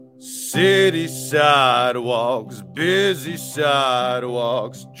City sidewalks, busy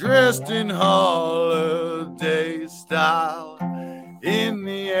sidewalks, dressed in holiday style. In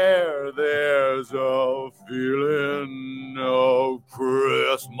the air, there's a feeling of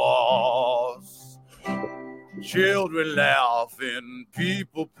Christmas. Children laughing,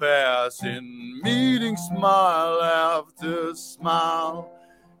 people passing, meeting smile after smile.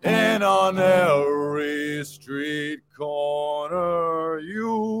 And on every street corner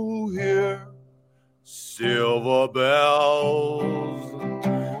you hear silver bells,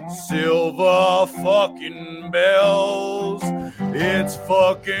 silver fucking bells. It's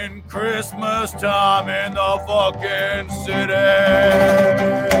fucking Christmas time in the fucking city.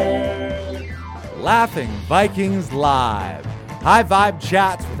 Laughing Vikings Live. High vibe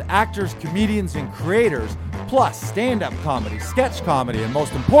chats with actors, comedians, and creators, plus stand-up comedy, sketch comedy, and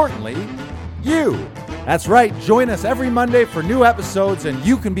most importantly, you. That's right, join us every Monday for new episodes, and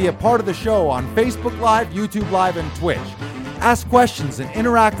you can be a part of the show on Facebook Live, YouTube Live, and Twitch. Ask questions and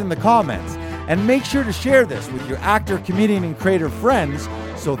interact in the comments, and make sure to share this with your actor, comedian, and creator friends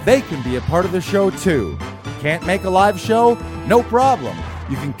so they can be a part of the show too. Can't make a live show? No problem.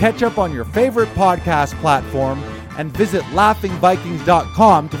 You can catch up on your favorite podcast platform and visit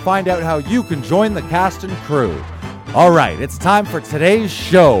laughingvikings.com to find out how you can join the cast and crew. All right, it's time for today's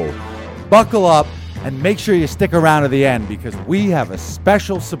show. Buckle up and make sure you stick around to the end because we have a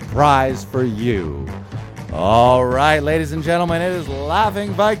special surprise for you. All right, ladies and gentlemen, it is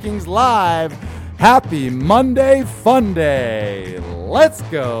Laughing Vikings Live. Happy Monday Fun Day. Let's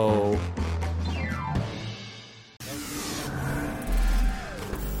go.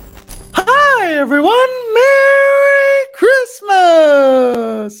 Hi, everyone. Merry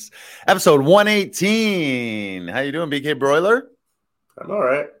Christmas. Episode 118. How you doing, BK Broiler? I'm all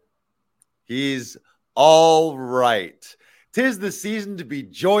right. He's all right. 'Tis the season to be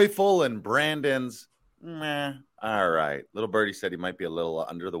joyful, and Brandon's meh. All right. Little birdie said he might be a little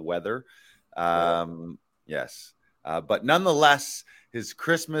under the weather. Yes. But nonetheless, his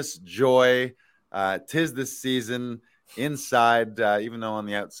Christmas joy, 'tis the season. Inside, even though on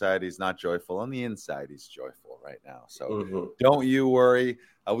the outside he's not joyful, on the inside he's joyful right now. So Don't you worry.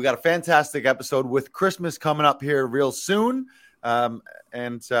 We got a fantastic episode with Christmas coming up here real soon.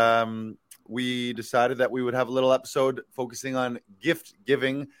 We decided that we would have a little episode focusing on gift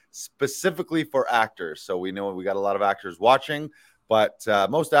giving specifically for actors. So we know we got a lot of actors watching, but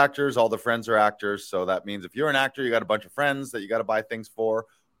most actors, all their friends are actors. So that means if you're an actor, you got a bunch of friends that you got to buy things for,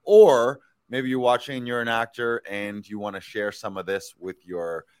 or maybe you're watching and you're an actor and you want to share some of this with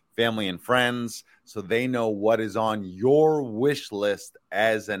your family and friends so they know what is on your wish list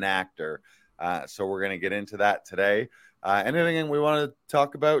as an actor. So we're going to get into that today. Anything we want to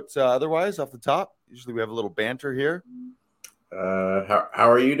talk about otherwise off the top? Usually we have a little banter here.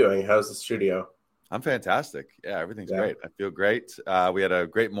 How are you doing? How's the studio? I'm fantastic. Yeah, everything's great. I feel great. We had a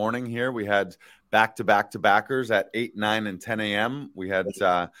great morning here. We had back-to-backers at 8, 9, and 10 a.m. We had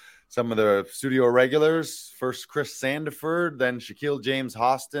some of the studio regulars, first Chris Sandiford, then Shaquille James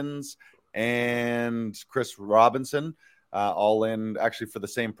Hostins, and Chris Robinson, all in actually for the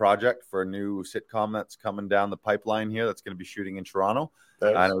same project for a new sitcom that's coming down the pipeline here that's going to be shooting in Toronto.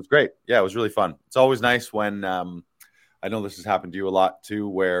 Nice. And it was great. Yeah, it was really fun. It's always nice when I know this has happened to you a lot too,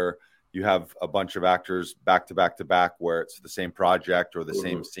 where you have a bunch of actors back to back to back where it's the same project or the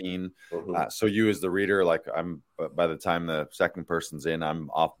same scene. So you as the reader, like by the time the second person's in, I'm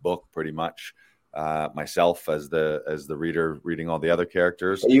off book pretty much myself as the reader reading all the other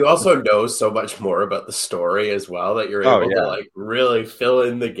characters. You also know so much more about the story as well that you're able to like really fill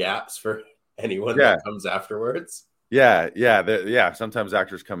in the gaps for anyone that comes afterwards. Yeah. Sometimes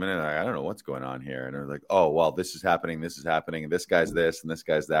actors come in and I don't know what's going on here. And they're like, oh, well, this is happening. And this guy's this and this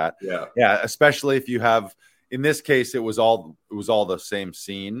guy's that. Yeah. Especially if you have, in this case, it was all the same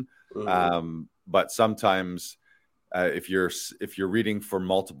scene. But sometimes if you're reading for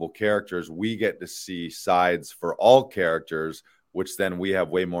multiple characters, we get to see sides for all characters, which then we have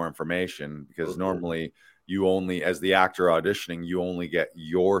way more information because normally you only, as the actor auditioning, you only get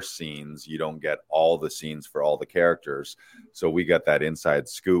your scenes. You don't get all the scenes for all the characters. So we got that inside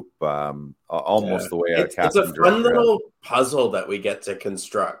scoop almost the way it's a fun little puzzle that we get to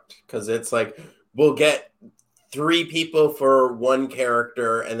construct because it's like we'll get 3 people for one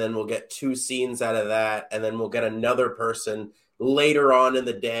character and then we'll get 2 scenes out of that. And then we'll get another person later on in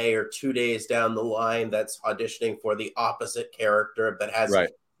the day or 2 days down the line that's auditioning for the opposite character that has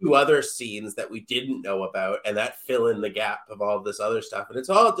 2 other scenes that we didn't know about and that fill in the gap of all this other stuff. And it's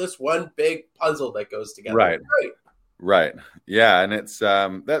all just one big puzzle that goes together. Right. Right. Yeah. And it's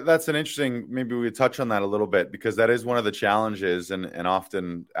that's an interesting, maybe we touch on that a little bit, because that is one of the challenges. And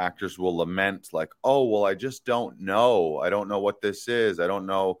often actors will lament like, oh, well, I just don't know. I don't know what this is. I don't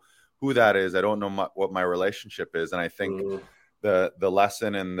know who that is. I don't know what my relationship is. And I think the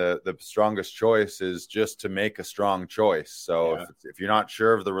lesson and the strongest choice is just to make a strong choice. So if you're not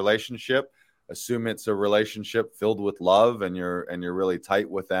sure of the relationship, assume it's a relationship filled with love and you're really tight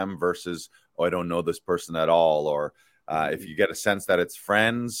with them, versus, oh, I don't know this person at all. Or if you get a sense that it's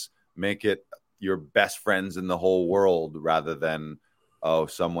friends, make it your best friends in the whole world, rather than, oh,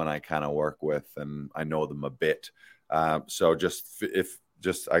 someone I kind of work with and I know them a bit. So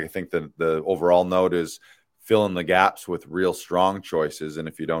I think the overall note is fill in the gaps with real strong choices. And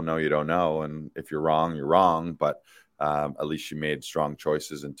if you don't know, you don't know. And if you're wrong, you're wrong. But at least you made strong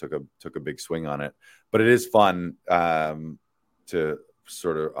choices and took a big swing on it. But it is fun to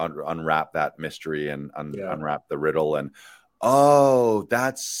sort of unwrap that mystery and unwrap the riddle. And oh,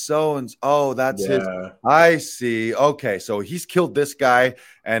 that's so, and oh, that's his. I see. Okay, so he's killed this guy,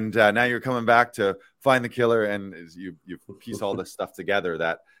 and now you're coming back to find the killer, and you piece all this stuff together.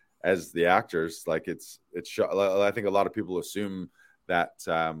 That as the actors, like it's. I think a lot of people assume that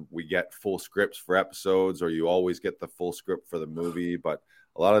we get full scripts for episodes, or you always get the full script for the movie, but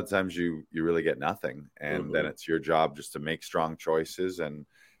a lot of the times you really get nothing. And then it's your job just to make strong choices and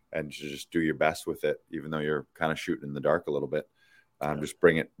to just do your best with it, even though you're kind of shooting in the dark a little bit. Just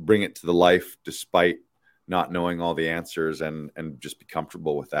bring it to the life despite not knowing all the answers, and just be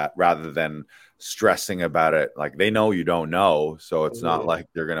comfortable with that, rather than stressing about it. Like, they know you don't know, so it's not like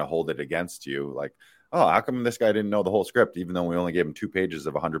they're going to hold it against you. Like, oh, how come this guy didn't know the whole script, even though we only gave him 2 pages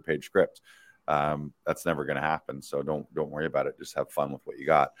of a 100-page script? That's never going to happen. So don't worry about it. Just have fun with what you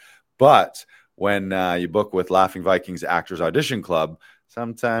got. But when you book with Laughing Vikings Actors Audition Club,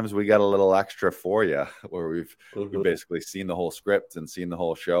 sometimes we got a little extra for you, where we've basically seen the whole script and seen the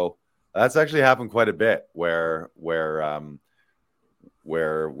whole show. That's actually happened quite a bit, where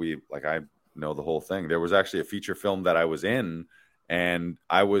we, like, I know the whole thing. There was actually a feature film that I was in, and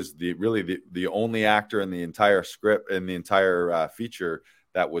I was the only actor in the entire script, in the entire feature,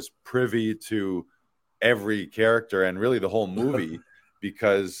 that was privy to every character and really the whole movie,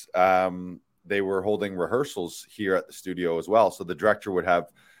 because they were holding rehearsals here at the studio as well. So the director would have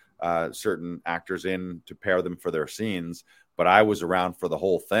certain actors in to pair them for their scenes, but I was around for the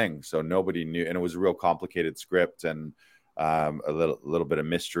whole thing. So nobody knew. And it was a real complicated script, and a little bit of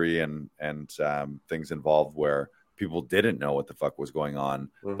mystery and things involved where people didn't know what the fuck was going on,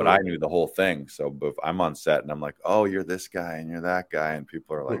 but I knew the whole thing. So if I'm on set and I'm like, oh, you're this guy and you're that guy, and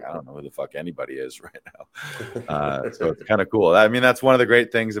people are like, I don't know who the fuck anybody is right now. So it's kind of cool. I mean, that's one of the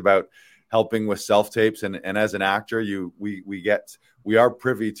great things about helping with self-tapes. And as an actor, we are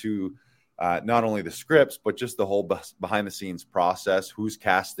privy to not only the scripts, but just the whole behind the scenes process, who's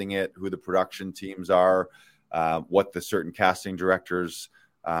casting it, who the production teams are, what the certain casting directors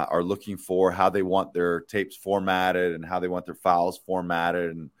are looking for, how they want their tapes formatted, and how they want their files formatted,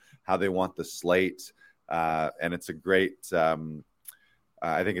 and how they want the slate. And it's a great,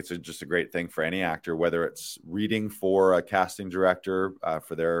 I think it's just a great thing for any actor, whether it's reading for a casting director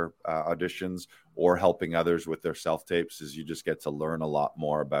for their auditions, or helping others with their self-tapes, is you just get to learn a lot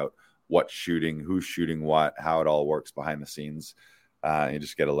more about what's shooting, who's shooting what, how it all works behind the scenes. You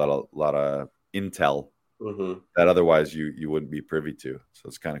just get a lot of intel that otherwise you wouldn't be privy to. So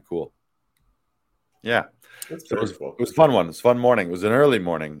it's kind of cool. Yeah. So it was a fun one. It was a fun morning. It was an early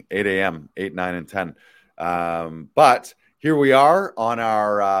morning, 8 a.m., 8, 9, and 10. But here we are on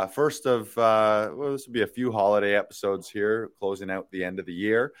our first of, this will be a few holiday episodes here, closing out the end of the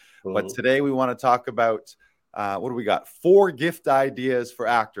year. But today we want to talk about, what do we got? 4 gift ideas for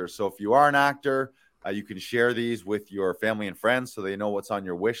actors. So if you are an actor, you can share these with your family and friends so they know what's on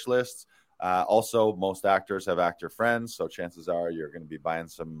your wish list. Also, most actors have actor friends, so chances are you're going to be buying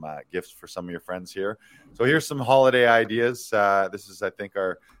some gifts for some of your friends here. So here's some holiday ideas. This is, I think,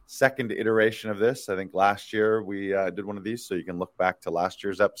 our second iteration of this. I think last year we did one of these, so you can look back to last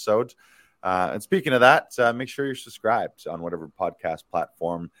year's episode. And speaking of that, make sure you're subscribed on whatever podcast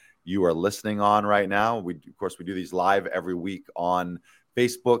platform you are listening on right now. We do these live every week on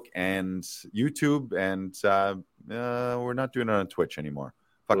Facebook and YouTube, and we're not doing it on Twitch anymore.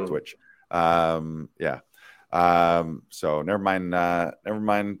 Fuck Twitch. So never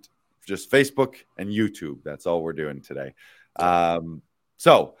mind, just Facebook and YouTube. That's all we're doing today.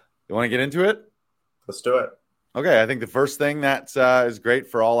 So you want to get into it? Let's do it. Okay. I think the first thing that is great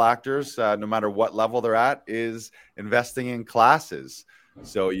for all actors, no matter what level they're at, is investing in classes.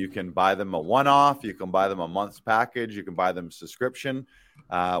 So you can buy them a one-off, you can buy them a month's package, you can buy them subscription.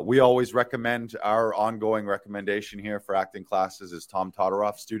 We always recommend, our ongoing recommendation here for acting classes is Tom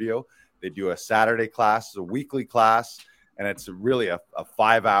Todoroff Studio. They do a Saturday class, a weekly class, and it's really a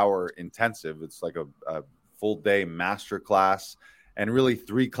 5-hour intensive. It's like a full day master class, and really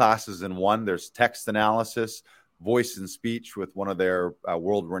 3 classes in one. There's text analysis, voice and speech with one of their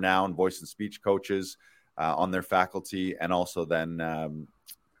world-renowned voice and speech coaches on their faculty, and also then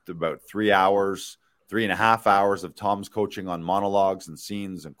about 3.5 hours of Tom's coaching on monologues and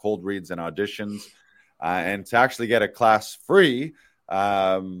scenes and cold reads and auditions. And to actually get a class free,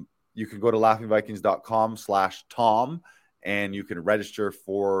 you can go to laughingvikings.com/Tom, and you can register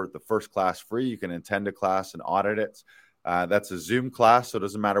for the first class free. You can attend a class and audit it. That's a Zoom class, so it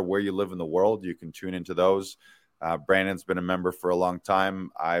doesn't matter where you live in the world. You can tune into those. Brandon's been a member for a long time.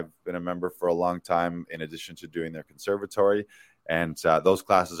 I've been a member for a long time, in addition to doing their conservatory. And those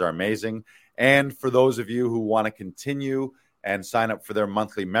classes are amazing. And for those of you who want to continue and sign up for their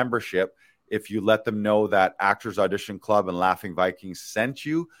monthly membership, if you let them know that Actors Audition Club and Laughing Vikings sent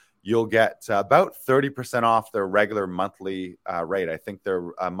you, you'll get about 30% off their regular monthly rate. I think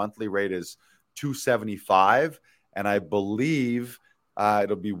their monthly rate is $275, and I believe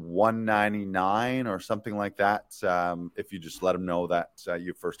it'll be $199 or something like that if you just let them know that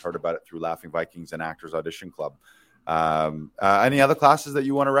you first heard about it through Laughing Vikings and Actors Audition Club. Any other classes that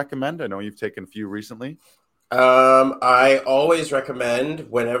you want to recommend? I know you've taken a few recently. I always recommend,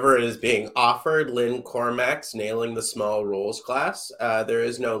 whenever it is being offered, Lynn Cormack's Nailing the Small Roles class. There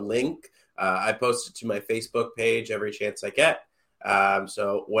is no link. I post it to my Facebook page every chance I get.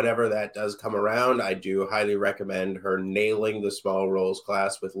 So whenever that does come around, I do highly recommend her Nailing the Small Roles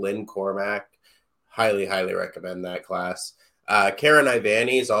class with Lynn Cormack. Highly, highly recommend that class. Karen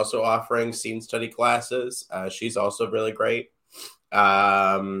Ivani is also offering scene study classes. She's also really great.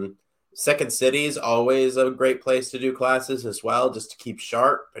 Second City is always a great place to do classes as well, just to keep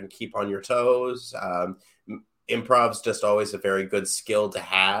sharp and keep on your toes. Improv's just always a very good skill to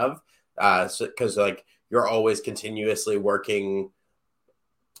have, because like you're always continuously working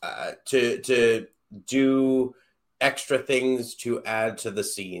to do extra things to add to the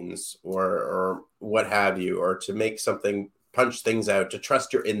scenes or what have you, or to make something, punch things out, to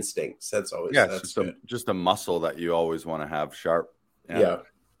trust your instincts. That's always just a muscle that you always want to have sharp. Yeah.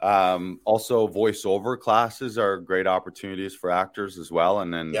 Also, voiceover classes are great opportunities for actors as well.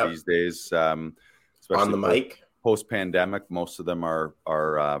 And then these days, especially on the mic, post-pandemic, most of them are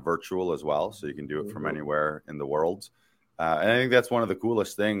virtual as well, so you can do it from anywhere in the world. And I think that's one of the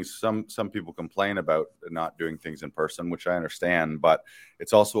coolest things. Some people complain about not doing things in person, which I understand, but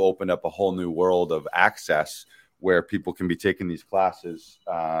it's also opened up a whole new world of access where people can be taking these classes.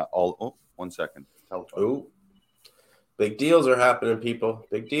 One second. Oh. Big deals are happening, people.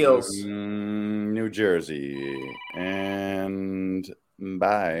 Big deals. New Jersey. And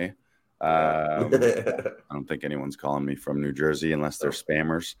bye. I don't think anyone's calling me from New Jersey unless they're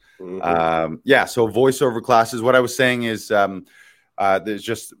spammers. So voiceover classes. What I was saying is there's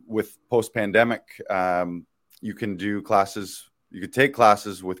just with post-pandemic, you can do classes. You could take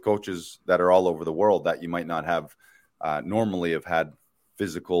classes with coaches that are all over the world that you might not have normally have had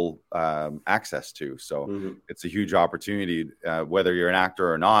physical access to. So it's a huge opportunity, whether you're an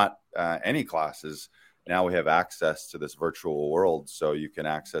actor or not, any classes. Now we have access to this virtual world, so you can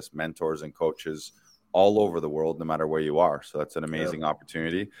access mentors and coaches all over the world, no matter where you are. So that's an amazing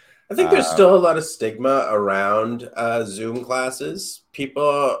opportunity. I think there's still a lot of stigma around Zoom classes.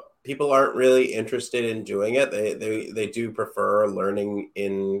 People aren't really interested in doing it. They do prefer learning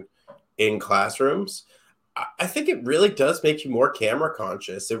in classrooms. I think it really does make you more camera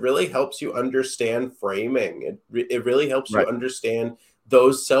conscious. It really helps you understand framing. It really helps you understand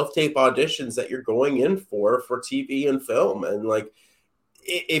those self-tape auditions that you're going in for TV and film. And like,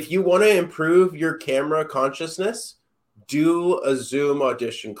 if you want to improve your camera consciousness, do a Zoom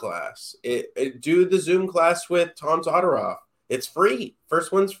audition class. Do the Zoom class with Tom Todoroff. It's free.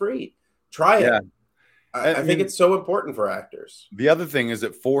 First one's free. Try it. I think it's so important for actors. The other thing is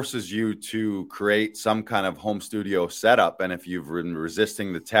it forces you to create some kind of home studio setup. And if you've been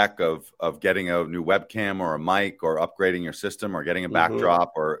resisting the tech of getting a new webcam or a mic or upgrading your system or getting a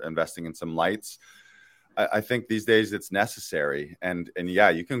backdrop or investing in some lights, I think these days it's necessary. And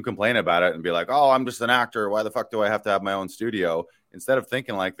you can complain about it and be like, oh, I'm just an actor. Why the fuck do I have to have my own studio? Instead of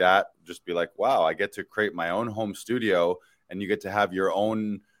thinking like that, just be like, wow, I get to create my own home studio, and you get to have your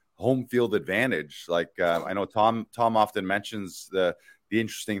own home field advantage. Like I know Tom often mentions the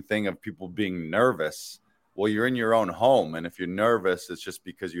interesting thing of people being nervous. Well, you're in your own home, and if you're nervous, it's just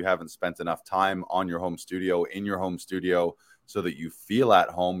because you haven't spent enough time on your home studio, in your home studio, so that you feel at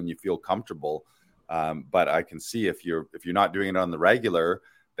home and you feel comfortable. But I can see if you're not doing it on the regular,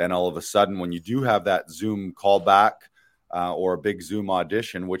 then all of a sudden when you do have that Zoom callback or a big Zoom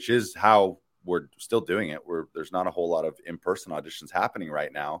audition, which is how we're still doing it, there's not a whole lot of in-person auditions happening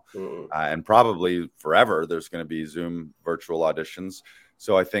right now. And probably forever there's going to be Zoom virtual auditions.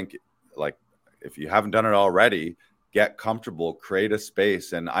 So I think, like, if you haven't done it already, get comfortable, create a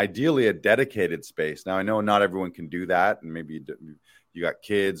space, and ideally a dedicated space. Now, I know not everyone can do that, and maybe you got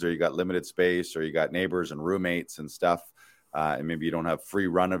kids, or you got limited space, or you got neighbors and roommates and stuff, and maybe you don't have free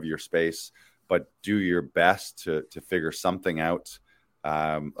run of your space, but do your best to figure something out.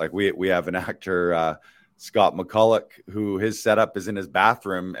 Like we have an actor, Scott McCulloch, who his setup is in his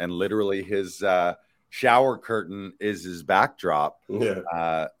bathroom, and literally his shower curtain is his backdrop.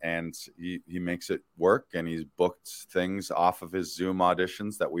 And he makes it work, and he's booked things off of his Zoom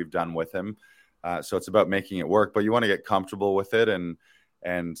auditions that we've done with him. So it's about making it work, but you want to get comfortable with it. And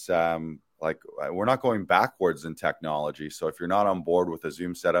like, we're not going backwards in technology. So if you're not on board with a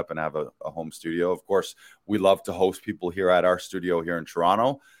Zoom setup and have a home studio, of course, we love to host people here at our studio here in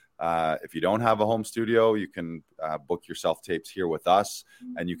Toronto. If you don't have a home studio, you can book your self-tapes here with us,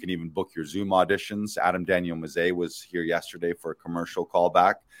 and you can even book your Zoom auditions. Adam Daniel Mazet was here yesterday for a commercial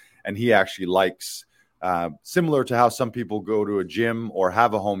callback, and he actually likes, similar to how some people go to a gym or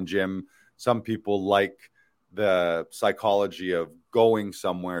have a home gym, some people like the psychology of going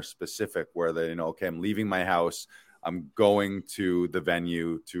somewhere specific where they know, okay, I'm leaving my house, I'm going to the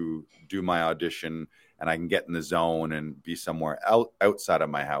venue to do my audition, and I can get in the zone and be somewhere outside of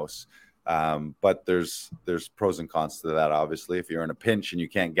my house. But there's pros and cons to that, obviously. If you're in a pinch and you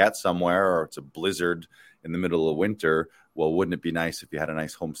can't get somewhere, or it's a blizzard in the middle of winter, well, wouldn't it be nice if you had a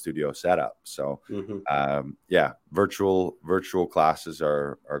nice home studio setup? So, virtual classes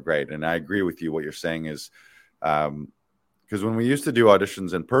are great. And I agree with you. What you're saying is, because when we used to do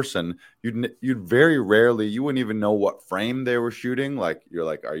auditions in person, you'd very rarely, you wouldn't even know what frame they were shooting. Like, you're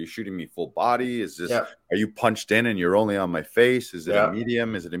like, are you shooting me full body? Is this, are you punched in and you're only on my face? Is it a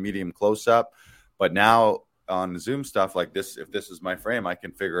medium? Is it a medium close up? But now on Zoom stuff like this, if this is my frame, I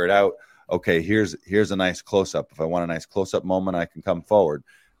can figure it out. Okay, here's a nice close up. If I want a nice close up moment, I can come forward.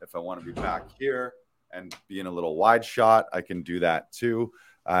 If I want to be back here and be in a little wide shot, I can do that too.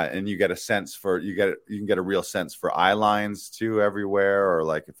 And you get a sense for, you can get a real sense for eye lines too everywhere, or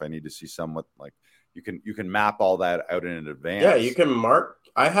like if I need to see somewhat, like you can map all that out in advance. Yeah, you can mark.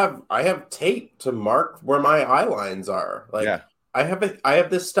 I have tape to mark where my eye lines are. Like I have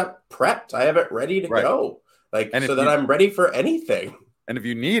this stuff prepped. I have it ready to go. Like, and so that I'm ready for anything. And if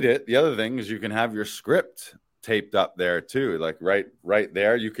you need it, the other thing is you can have your script taped up there too, like right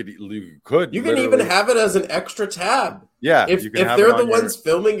there. You can even have it as an extra tab. Yeah, if they're the ones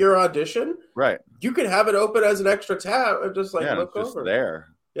filming your audition, right, you can have it open as an extra tab and just like look just over there.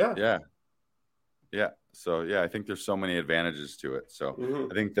 Yeah. So I think there's so many advantages to it. So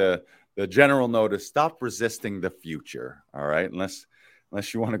I think the general note is stop resisting the future. All right, unless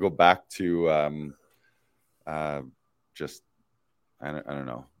you want to go back to just I don't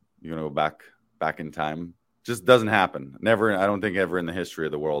know, you're gonna go back in time. Just doesn't happen. Never. I don't think ever in the history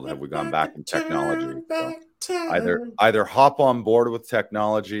of the world have we gone back in technology. So either hop on board with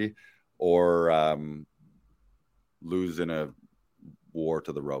technology or lose in a war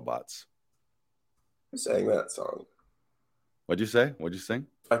to the robots. Who sang that song? What'd you say? What'd you sing?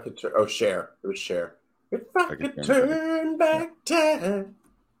 I could Cher. It was Cher. If I could turn back time.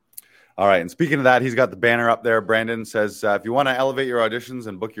 All right. And speaking of that, he's got the banner up there. Brandon says, if you want to elevate your auditions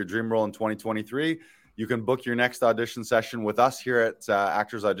and book your dream role in 2023, you can book your next audition session with us here at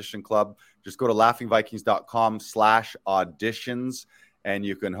Actors Audition Club. Just go to laughingvikings.com/auditions, and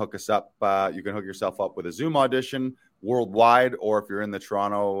you can hook us up. You can hook yourself up with a Zoom audition worldwide, or if you're in the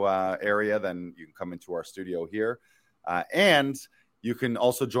Toronto area, then you can come into our studio here. And you can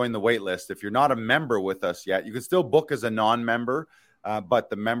also join the wait list. If you're not a member with us yet, you can still book as a non-member. But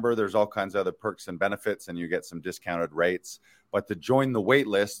the member, there's all kinds of other perks and benefits, and you get some discounted rates. But to join the wait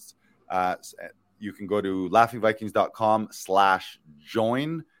list, you can go to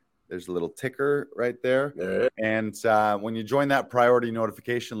laughingvikings.com/join. There's a little ticker right there. And when you join that priority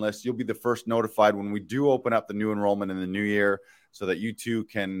notification list, you'll be the first notified when we do open up the new enrollment in the new year, so that you too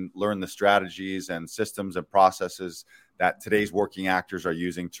can learn the strategies and systems and processes that today's working actors are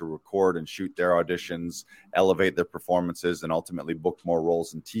using to record and shoot their auditions, elevate their performances, and ultimately book more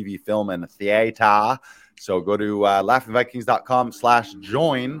roles in TV, film, and theater. So go to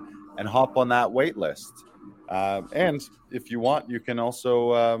laughingvikings.com/join and hop on that wait list. And if you want, you can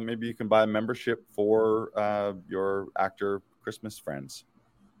also maybe you can buy a membership for your actor Christmas friends.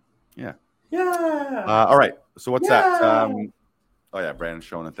 Yeah. Yeah. All right. So what's that? Oh yeah, Brandon's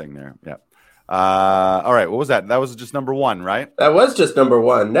showing a thing there. Yeah. All right. What was that? That was just number 1, right? That was just number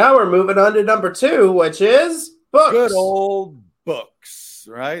 1. Now we're moving on to number 2, which is books. Good old books,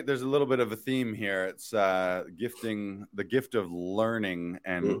 right? There's a little bit of a theme here. It's gifting the gift of learning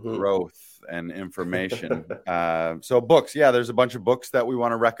and growth and information. So books, yeah, there's a bunch of books that we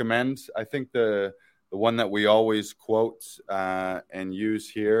want to recommend. I think the one that we always quote and use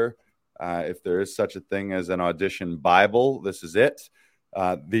here, if there is such a thing as an audition Bible, this is it.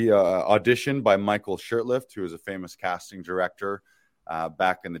 The Audition by Michael Shurtleff, who is a famous casting director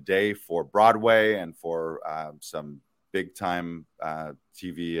back in the day for Broadway and for some big time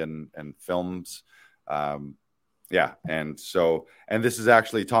TV and films. And this is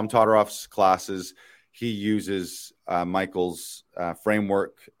actually Tom Todoroff's classes. He uses Michael's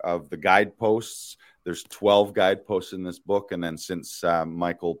framework of the guideposts. There's 12 guideposts in this book. And then since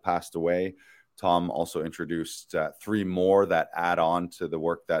Michael passed away, Tom also introduced 3 more that add on to the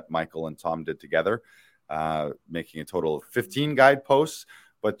work that Michael and Tom did together, making a total of 15 guideposts.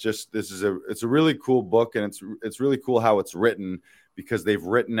 But just it's a really cool book, and it's really cool how it's written, because they've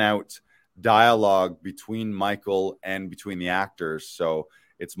written out dialogue between Michael and between the actors. So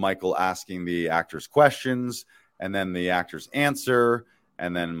it's Michael asking the actors questions, and then the actors answer,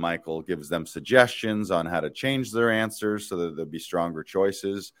 and then Michael gives them suggestions on how to change their answers so that there'll be stronger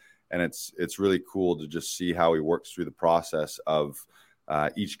choices. And it's really cool to just see how he works through the process of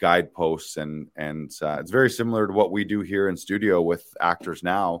each guidepost. And it's very similar to what we do here in studio with actors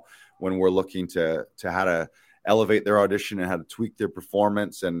now, when we're looking to how to elevate their audition and how to tweak their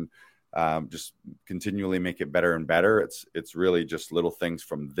performance and just continually make it better and better. It's really just little things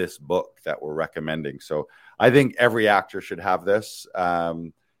from this book that we're recommending. So I think every actor should have this.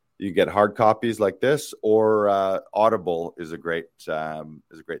 You get hard copies like this, or Audible is a great thing.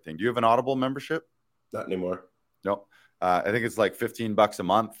 Do you have an Audible membership? Not anymore. No. I think it's like $15 a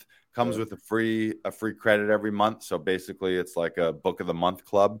month. Comes with a free credit every month. So basically, it's like a book of the month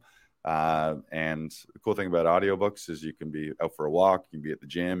club. And the cool thing about audiobooks is you can be out for a walk, you can be at the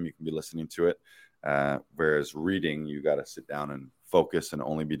gym, you can be listening to it. Whereas reading, you got to sit down and focus and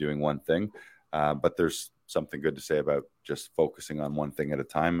only be doing one thing. But there's something good to say about just focusing on one thing at a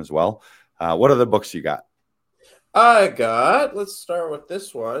time as well. What other books you got? Let's start with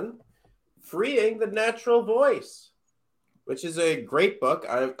this one, Freeing the Natural Voice, which is a great book.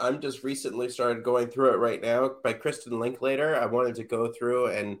 I'm just recently started going through it right now, by Kristen Linklater. I wanted to go through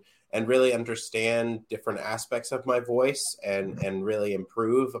and really understand different aspects of my voice and really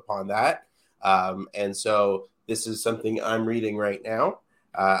improve upon that. And so this is something I'm reading right now.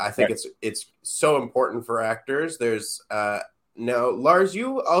 I think it's so important for actors. There's now, Lars,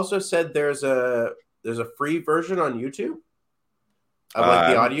 you also said there's a free version on YouTube of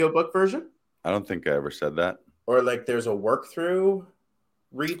like the audiobook version. I don't think I ever said that. Or like there's a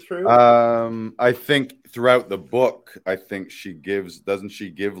read through. I think throughout the book, I think doesn't she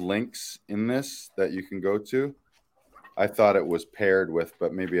give links in this that you can go to? I thought it was paired with,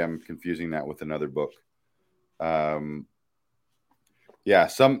 but maybe I'm confusing that with another book. Yeah,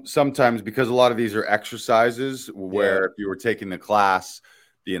 sometimes, because a lot of these are exercises where if you were taking the class,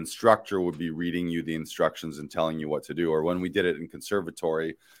 the instructor would be reading you the instructions and telling you what to do. Or when we did it in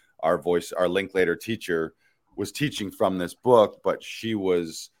conservatory, our Linklater teacher was teaching from this book, but she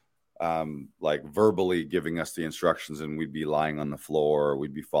was like verbally giving us the instructions, and we'd be lying on the floor, or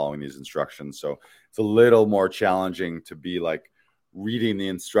we'd be following these instructions. So it's a little more challenging to be like reading the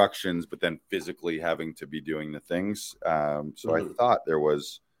instructions, but then physically having to be doing the things. So I thought there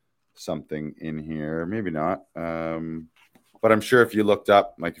was something in here, maybe not. But I'm sure if you looked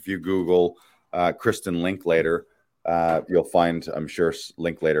up, like if you Google Kristen Linklater, you'll find, I'm sure,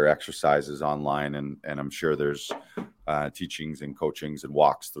 Linklater exercises online, and I'm sure there's teachings and coachings and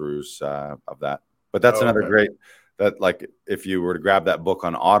walkthroughs of that. But that's another great, that like if you were to grab that book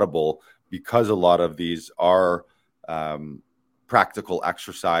on Audible, because a lot of these are practical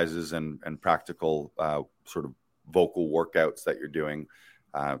exercises and practical sort of vocal workouts that you're doing.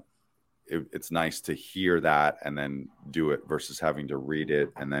 It's nice to hear that and then do it versus having to read it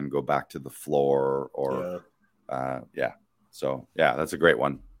and then go back to the floor or So yeah, that's a great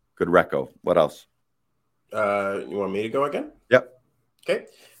one. Good reco. What else? You want me to go again? Yep. Okay.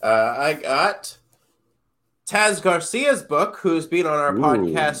 I got Taz Garcia's book, who's been on our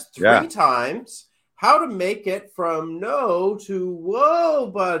podcast 3 times. How to Make It from No to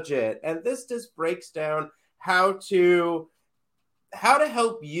Whoa Budget. And this just breaks down how to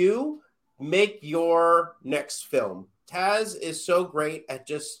help you make your next film. Taz is so great at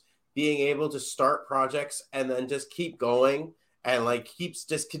just being able to start projects and then just keep going and like keeps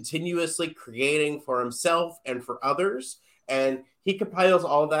just continuously creating for himself and for others. And he compiles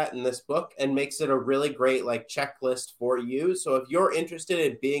all that in this book and makes it a really great like checklist for you. So if you're interested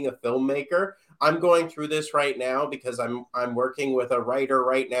in being a filmmaker, I'm going through this right now because I'm working with a writer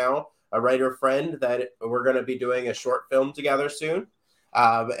right now, a writer friend that we're going to be doing a short film together soon.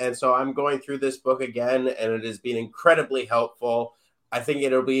 And so I'm going through this book again, and it has been incredibly helpful. I think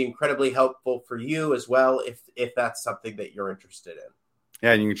it'll be incredibly helpful for you as well if that's something that you're interested in.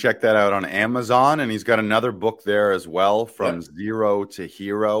 Yeah, and you can check that out on Amazon. And he's got another book there as well, From Zero to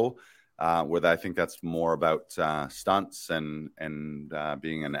Hero, where I think that's more about stunts and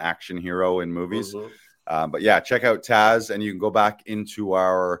being an action hero in movies. But yeah, check out Taz, and you can go back into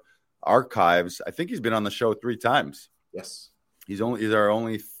our archives. I think he's been on the show 3 times. Yes. He's our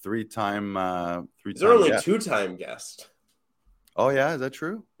only 3-time He's our only 2-time guest. Oh yeah, is that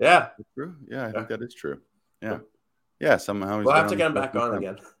true? Yeah. That's true. Yeah, I think that is true. Yeah. Yeah, somehow we'll have to get him back on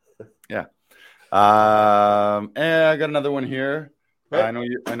again. Yeah. And I got another one here. Right.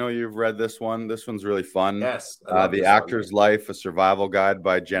 I know you've read this one. This one's really fun. Yes. The Actor's Life: A Survival Guide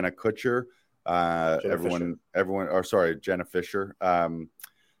by Jenna Kutcher. Jenna Fisher.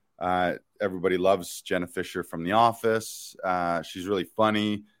 Everybody loves Jenna Fisher from The Office. She's really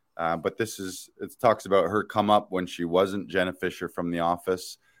funny. But it talks about her come up when she wasn't Jenna Fisher from The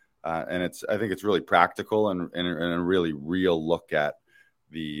Office. And I think it's really practical and a really real look at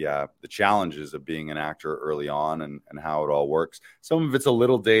the challenges of being an actor early on and how it all works. Some of it's a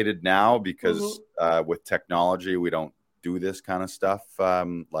little dated now because with technology, we don't do this kind of stuff,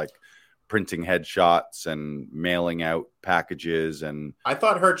 like printing headshots and mailing out packages. And I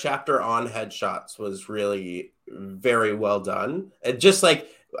thought her chapter on headshots was really very well done. And just like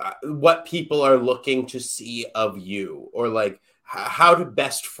what people are looking to see of you, or like how to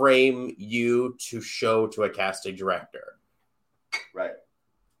best frame you to show to a casting director. Right.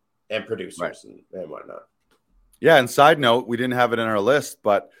 And producers and whatnot. Yeah, and side note, we didn't have it in our list,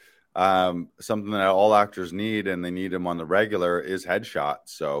 but something that all actors need, and they need them on the regular, is headshots.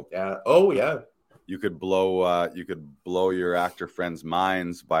 So yeah. Oh yeah. You could blow your actor friends'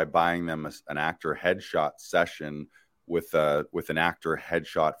 minds by buying them an actor headshot session with an actor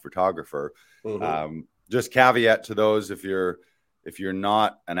headshot photographer. Just caveat to those, if you're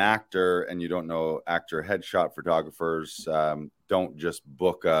not an actor and you don't know actor headshot photographers, don't just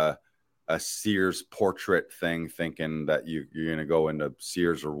book a Sears portrait thing thinking that you're going to go into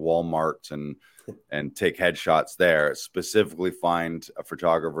Sears or Walmart and take headshots there. Specifically find a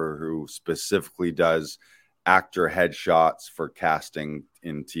photographer who specifically does actor headshots for casting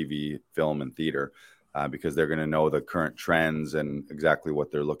in TV, film, and theater, because they're going to know the current trends and exactly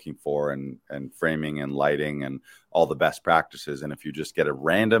what they're looking for, and framing and lighting and all the best practices. And if you just get a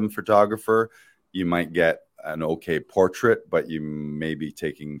random photographer, you might get an okay portrait, but you may be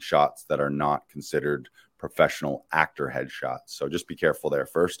taking shots that are not considered professional actor headshots. So just be careful there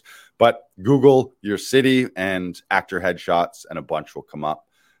first. But Google your city and actor headshots, and a bunch will come up.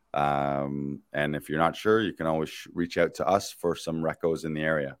 And if you're not sure, you can always reach out to us for some recos in the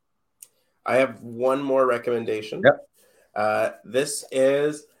area. I have one more recommendation. Yep. This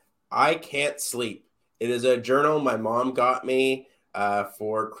is I Can't Sleep. It is a journal my mom got me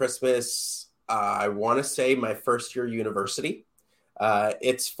for Christmas. I want to say my first year university.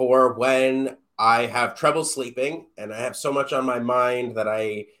 It's for when I have trouble sleeping and I have so much on my mind that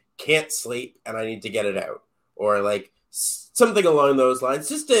I can't sleep and I need to get it out, or like something along those lines,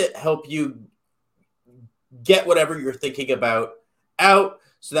 just to help you get whatever you're thinking about out.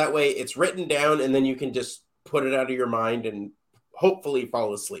 So that way it's written down and then you can just put it out of your mind and hopefully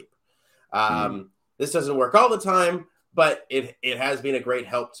fall asleep. This doesn't work all the time, but it has been a great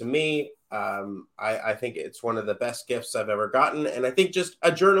help to me. I think it's one of the best gifts I've ever gotten. And I think just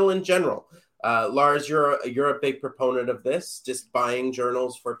a journal in general. Lars, you're a big proponent of this, just buying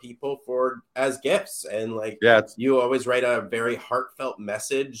journals for people as gifts. And like, you always write a very heartfelt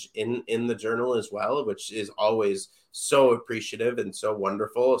message in the journal as well, which is always so appreciative and so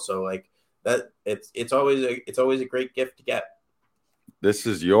wonderful. So like that, it's always a great gift to get. This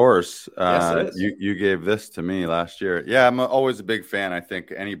is yours. Yes, it is. You gave this to me last year. Yeah, I'm always a big fan. I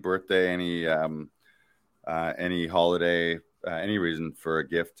think any birthday, any holiday, any reason for a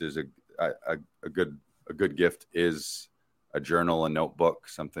gift is a good gift is a journal, a notebook,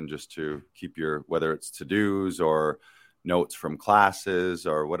 something just to keep whether it's to-dos or notes from classes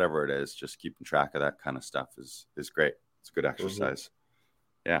or whatever it is, just keeping track of that kind of stuff is great. It's a good exercise.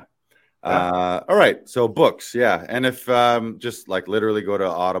 Yeah. All right. So books. Yeah. And if just like literally go to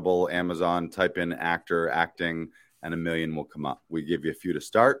Audible, Amazon, type in actor, acting, and 1 million will come up. We give you a few to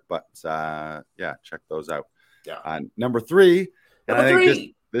start, but check those out. Yeah. Number 3. And I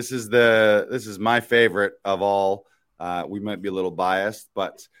think this is my favorite of all. We might be a little biased,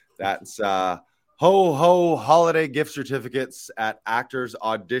 but that's ho ho holiday gift certificates at Actors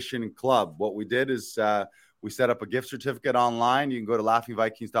Audition Club. What we did is we set up a gift certificate online. You can go to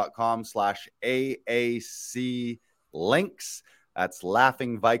laughingvikings.com/AAC links. That's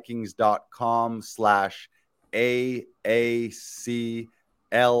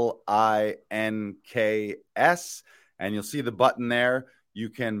laughingvikings.com/AACLINKS. And you'll see the button there. You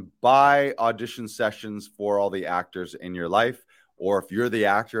can buy audition sessions for all the actors in your life. Or if you're the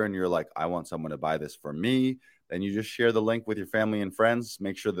actor and you're like, I want someone to buy this for me, then you just share the link with your family and friends.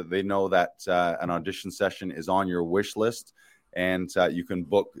 Make sure that they know that an audition session is on your wish list. And you can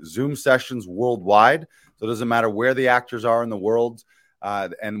book Zoom sessions worldwide. So it doesn't matter where the actors are in the world.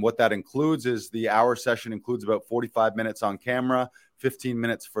 And what that includes is the hour session includes about 45 minutes on camera, 15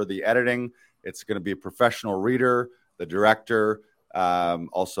 minutes for the editing. It's going to be a professional reader, the director,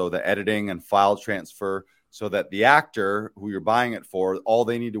 also the editing and file transfer, so that the actor who you're buying it for, all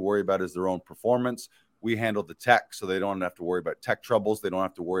they need to worry about is their own performance. We handle the tech, so they don't have to worry about tech troubles. They don't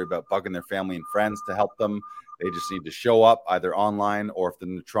have to worry about bugging their family and friends to help them. They just need to show up either online, or if they're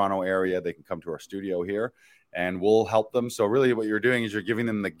in the Toronto area, they can come to our studio here and we'll help them. So really what you're doing is you're giving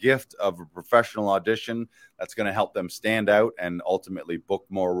them the gift of a professional audition that's going to help them stand out and ultimately book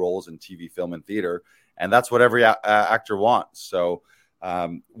more roles in TV, film, and theater. And that's what every actor wants. So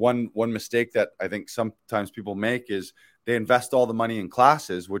one mistake that I think sometimes people make is they invest all the money in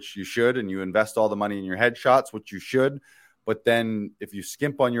classes, which you should, and you invest all the money in your headshots, which you should. But then if you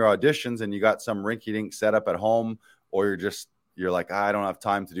skimp on your auditions and you got some rinky-dink setup at home, or you're like, I don't have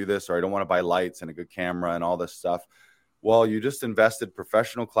time to do this, or I don't want to buy lights and a good camera and all this stuff. Well, you just invested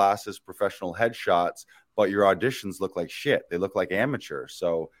professional classes, professional headshots, but your auditions look like shit. They look like amateur.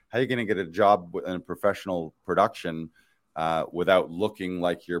 So how are you going to get a job in a professional production without looking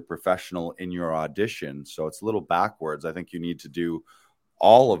like you're professional in your audition? So it's a little backwards. I think you need to do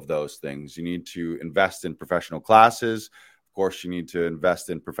all of those things. You need to invest in professional classes. Of course, you need to invest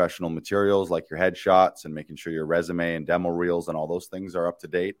in professional materials like your headshots and making sure your resume and demo reels and all those things are up to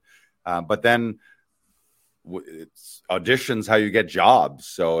date. But then it's auditions how you get jobs.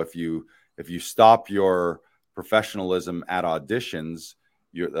 So if you stop your professionalism at auditions,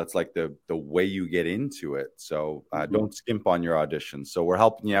 that's like the way you get into it. So don't skimp on your auditions. So we're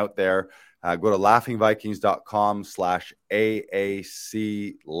helping you out there. Go to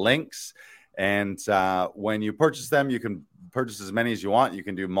laughingvikings.com/AAC links. And when you purchase them, you can purchase as many as you want. You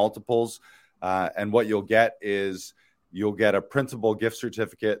can do multiples. And what you'll get is you'll get a printable gift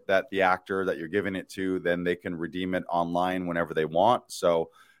certificate that the actor that you're giving it to, then they can redeem it online whenever they want. So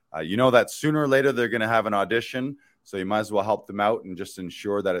you know that sooner or later they're going to have an audition. So you might as well help them out and just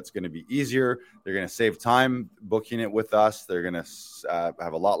ensure that it's going to be easier. They're going to save time booking it with us. They're going to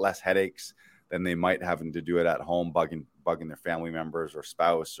have a lot less headaches than they might having to do it at home, bugging their family members or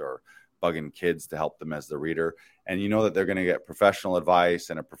spouse or bugging kids to help them as the reader. And you know that they're going to get professional advice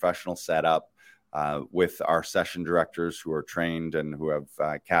and a professional setup with our session directors who are trained and who have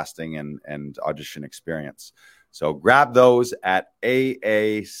casting and audition experience. So grab those at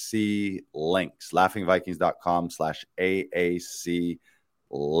AAC links, laughingvikings.com/AAC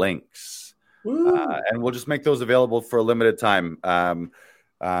links. And we'll just make those available for a limited time.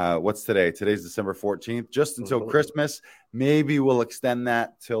 What's today? Today's December 14th, just until Christmas. Maybe we'll extend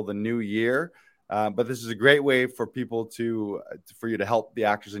that till the new year. But this is a great way for people for you to help the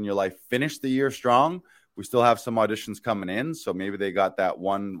actors in your life finish the year strong. We still have some auditions coming in, so maybe they got that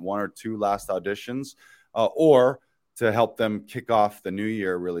one or two last auditions, or to help them kick off the new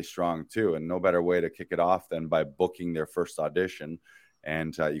year really strong too. And no better way to kick it off than by booking their first audition.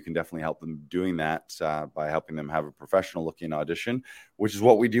 And you can definitely help them doing that by helping them have a professional looking audition, which is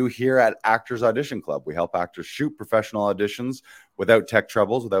what we do here at Actors Audition Club. We help actors shoot professional auditions without tech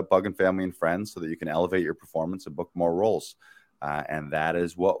troubles, without bugging family and friends, so that you can elevate your performance and book more roles. And that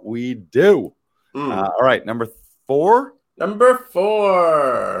is what we do. All right. Number 4.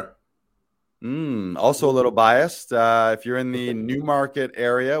 Also a little biased. If you're in the Newmarket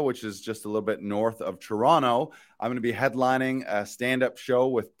area, which is just a little bit north of Toronto, I'm going to be headlining a stand-up show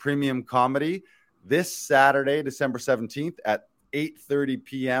with Premium Comedy this Saturday, December 17th at 8:30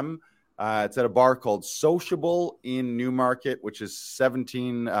 p.m. It's at a bar called Sociable in Newmarket, which is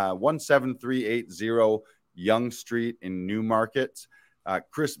 17380 Yonge Street in Newmarket.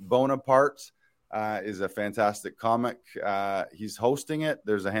 Chris Bonaparte is a fantastic comic. He's hosting it.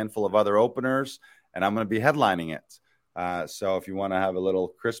 There's a handful of other openers, and I'm going to be headlining it. So if you want to have a little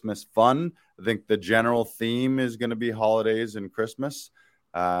Christmas fun, I think the general theme is going to be holidays and Christmas.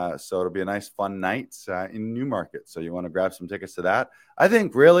 So it'll be a nice fun night in Newmarket. So you want to grab some tickets to that. I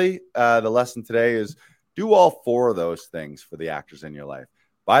think really the lesson today is Do all 4 of those things for the actors in your life.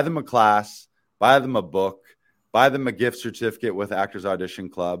 Buy them a class, buy them a book, buy them a gift certificate with Actors Audition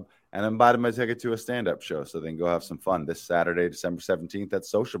Club, and then buy them a ticket to a stand-up show so they can go have some fun this Saturday, December 17th at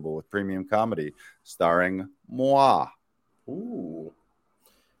Sociable with Premium Comedy, starring moi. Ooh.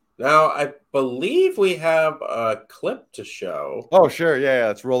 Now, I believe we have a clip to show. Oh, sure. Yeah,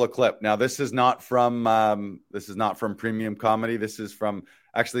 let's roll a clip. Now, this is not from Premium Comedy. This is from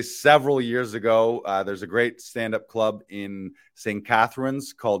actually several years ago. There's a great stand-up club in St.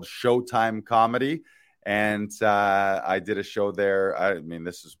 Catharines called Showtime Comedy. And I did a show there. I mean,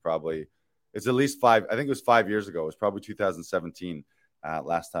 it's at least 5. I think it was 5 years ago. It was probably 2017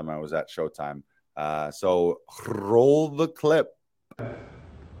 last time I was at Showtime. So roll the clip.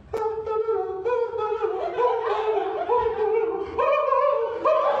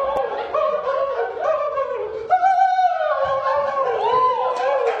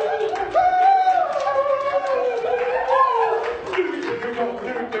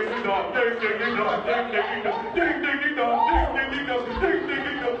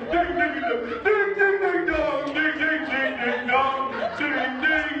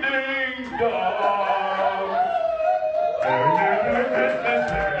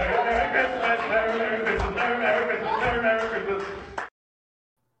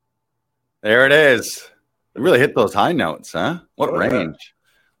 There it is. You really hit those high notes, huh? What range?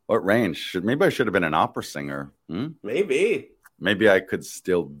 Yeah. What range? Maybe I should have been an opera singer. Maybe I could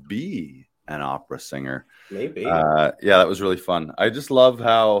still be an opera singer. Maybe. Yeah, that was really fun. I just love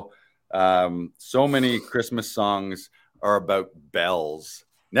how so many Christmas songs are about bells.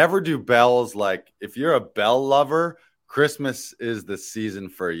 Never do bells like, if you're a bell lover, Christmas is the season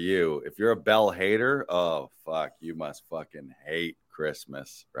for you. If you're a bell hater, oh, fuck, you must fucking hate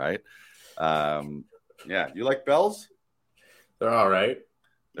Christmas, right? Yeah, you like bells? They're all right.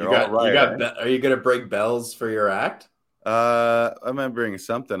 Are you going to bring bells for your act? I'm gonna bring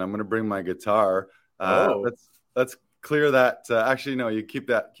something. I'm gonna bring my guitar. Let's clear that. Actually, no. You keep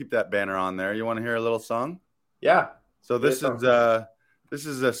that banner on there. You want to hear a little song? Yeah. So this is a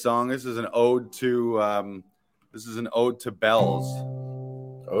song. This is an ode to bells.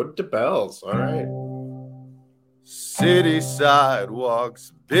 Ode to bells. All right. City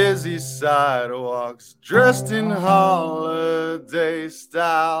sidewalks, busy sidewalks, dressed in holiday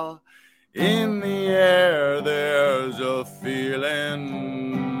style. In the air, there's a feeling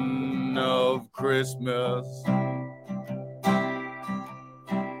of Christmas.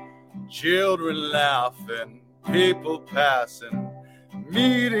 Children laughing, people passing,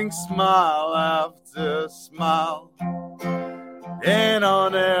 meeting smile after smile. And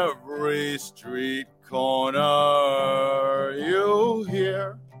on every street corner, you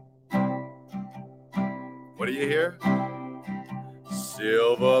hear. What do you hear?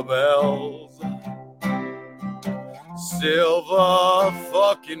 Silver bells, silver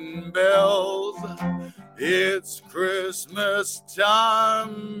fucking bells. It's Christmas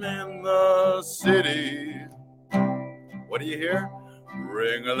time in the city. What do you hear?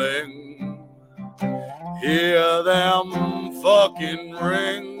 Ring-a-ling. Hear them fucking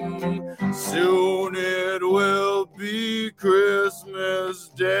ring. Soon it will be Christmas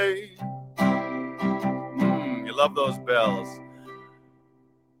Day. You love those bells.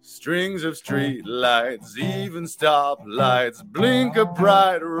 Strings of street lights, even stoplights, blink a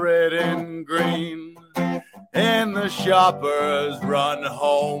bright red and green. And the shoppers run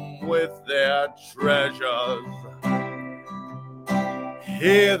home with their treasures.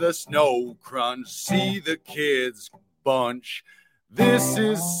 Hear the snow crunch, see the kids bunch. This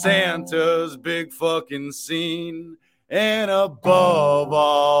is Santa's big fucking scene. And above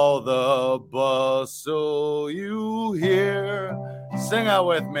all the bustle you hear, sing out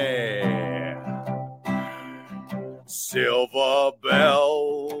with me. Silver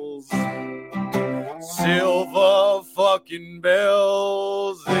bells, silver fucking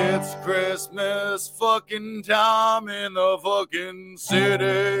bells. It's Christmas fucking time in the fucking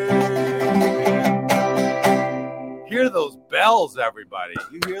city. Hear those bells, everybody.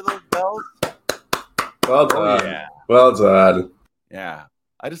 You hear those bells? Well done. Yeah. Well done. Yeah.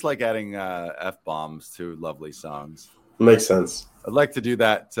 I just like adding F-bombs to lovely songs. Makes sense. I'd like to do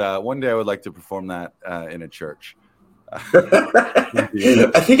that. One day I would like to perform that in a church. I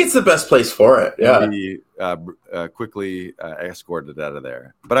think it's the best place for it. Yeah. Be, quickly escorted out of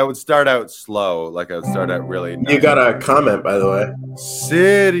there. But I would start out slow. Like I would start out really. You got a comment, by the way.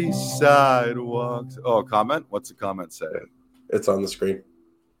 City sidewalks. Oh, a comment? What's the comment say? It's on the screen.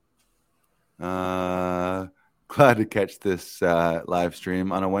 Glad to catch this live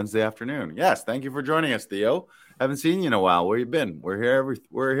stream on a Wednesday afternoon. Yes, thank you for joining us, Theo. Haven't seen you in a while. Where you been? We're here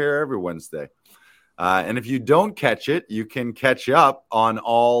every Wednesday. And if you don't catch it, you can catch up on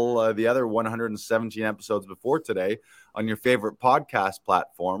all the other 117 episodes before today on your favorite podcast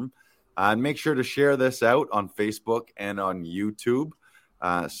platform. And make sure to share this out on Facebook and on YouTube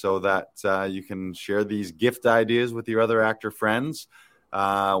so that you can share these gift ideas with your other actor friends.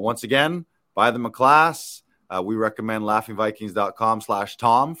 Once again, buy them a class. We recommend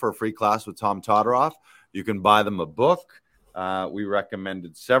laughingvikings.com/Tom for a free class with Tom Todoroff. You can buy them a book. We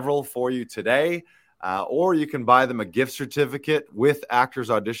recommended several for you today. Or you can buy them a gift certificate with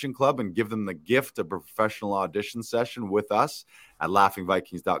Actors Audition Club and give them the gift of a professional audition session with us at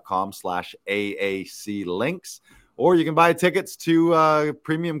laughingvikings.com/AAC links. Or you can buy tickets to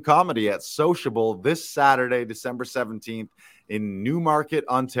Premium Comedy at Sociable this Saturday, December 17th in Newmarket,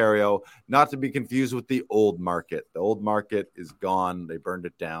 Ontario, not to be confused with the Old Market. The Old Market is gone. They burned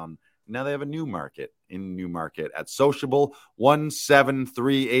it down. Now they have a new market in Newmarket at Sociable,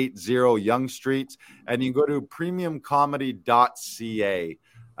 17380 Yonge Street. And you can go to premiumcomedy.ca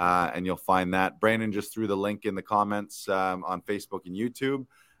and you'll find that. Brandon just threw the link in the comments on Facebook and YouTube,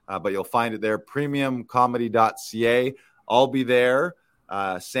 but you'll find it there, premiumcomedy.ca. I'll be there.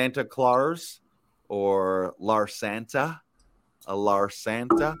 Santa Claus or Larsanta.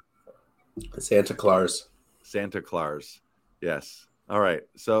 Larsanta. Santa Claus. Santa Claus. Yes. All right.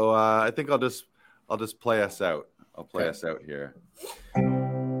 So I think I'll just play us out. I'll play us out here.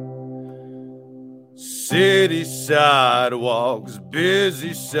 City sidewalks,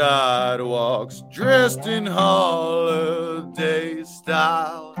 busy sidewalks, dressed in holiday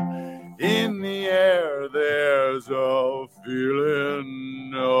style. In the air, there's a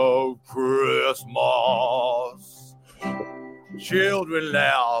feeling of Christmas. Children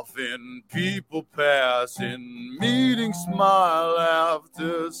laughing, people passing, meeting smile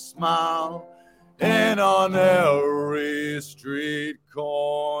after smile. And on every street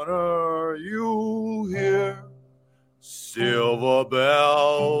corner you hear silver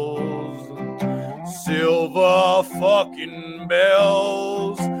bells, silver fucking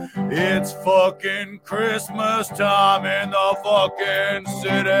bells. It's fucking Christmas time in the fucking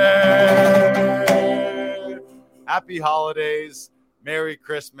city. Happy holidays, Merry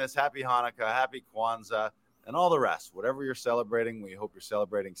Christmas, Happy Hanukkah, Happy Kwanzaa, and all the rest. Whatever you're celebrating, we hope you're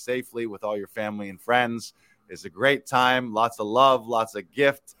celebrating safely with all your family and friends. It's a great time, lots of love, lots of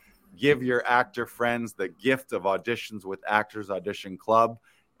gift. Give your actor friends the gift of auditions with Actors Audition Club.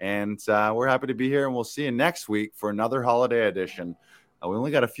 And we're happy to be here, and we'll see you next week for another holiday edition. We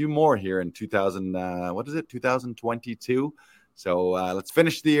only got a few more here in 2022. So let's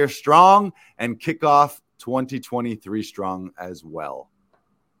finish the year strong and kick off 2023 strong as well.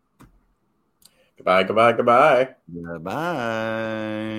 Goodbye, goodbye, goodbye. Goodbye.